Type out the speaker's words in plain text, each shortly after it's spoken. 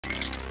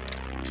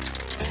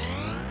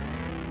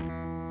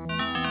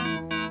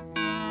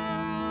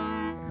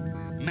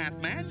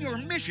your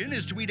mission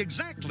is to eat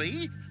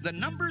exactly the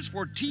numbers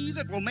for t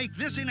that will make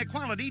this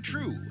inequality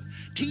true.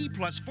 T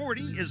plus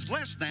 40 is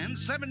less than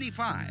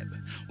 75.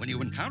 When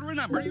you encounter a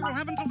number, you will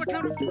have until the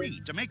count of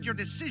 3 to make your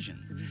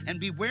decision. And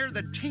beware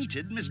the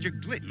tainted Mr.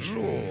 Glitch.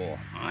 Oh,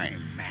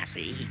 I'm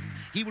Mathy.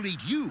 He will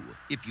eat you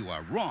if you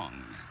are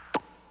wrong.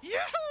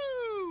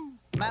 Yahoo!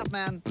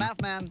 Mathman,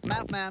 Mathman,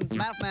 Mathman,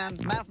 Mathman,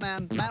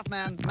 Mathman,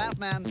 Mathman,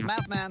 Mathman,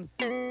 Mathman.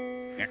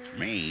 It's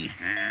me.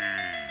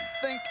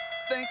 Think.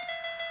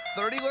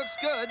 30 looks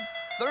good.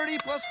 30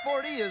 plus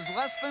 40 is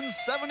less than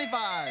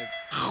 75.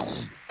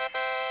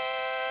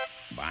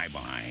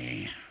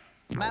 Bye-bye.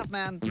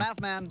 Mathman,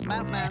 Mathman,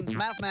 Mathman,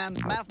 Mathman,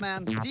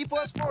 Mathman. T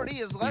plus 40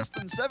 is less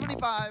than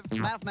 75.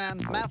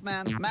 Mathman,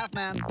 Mathman,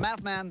 Mathman,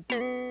 Mathman.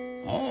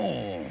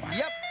 Oh.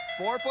 Yep,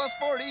 4 plus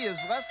 40 is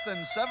less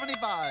than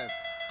 75.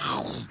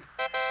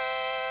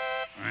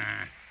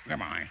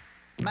 Goodbye.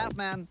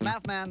 Mathman,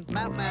 Mathman,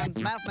 Mathman,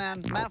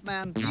 Mathman,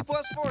 Mathman. T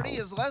plus 40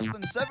 is less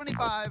than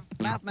 75.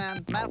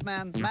 Mathman,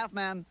 Mathman,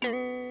 Mathman.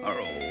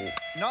 Hello.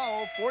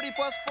 No, 40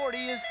 plus 40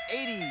 is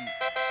 80.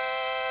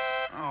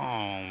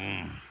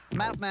 Oh.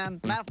 Mathman,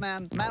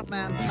 Mathman,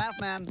 Mathman,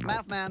 Mathman,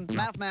 Mathman,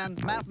 Mathman,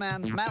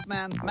 Mathman,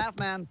 Mathman,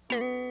 Mathman.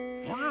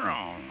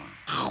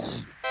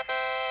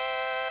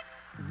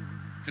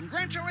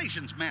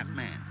 Congratulations,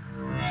 Mathman.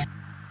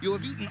 You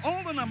have eaten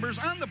all the numbers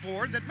on the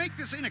board that make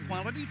this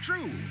inequality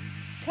true.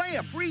 Play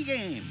a free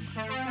game.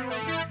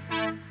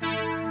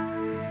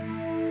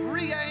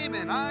 Free game,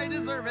 and I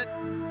deserve it.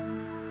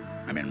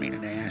 I've been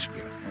meaning to ask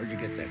you, where'd you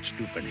get that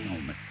stupid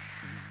helmet?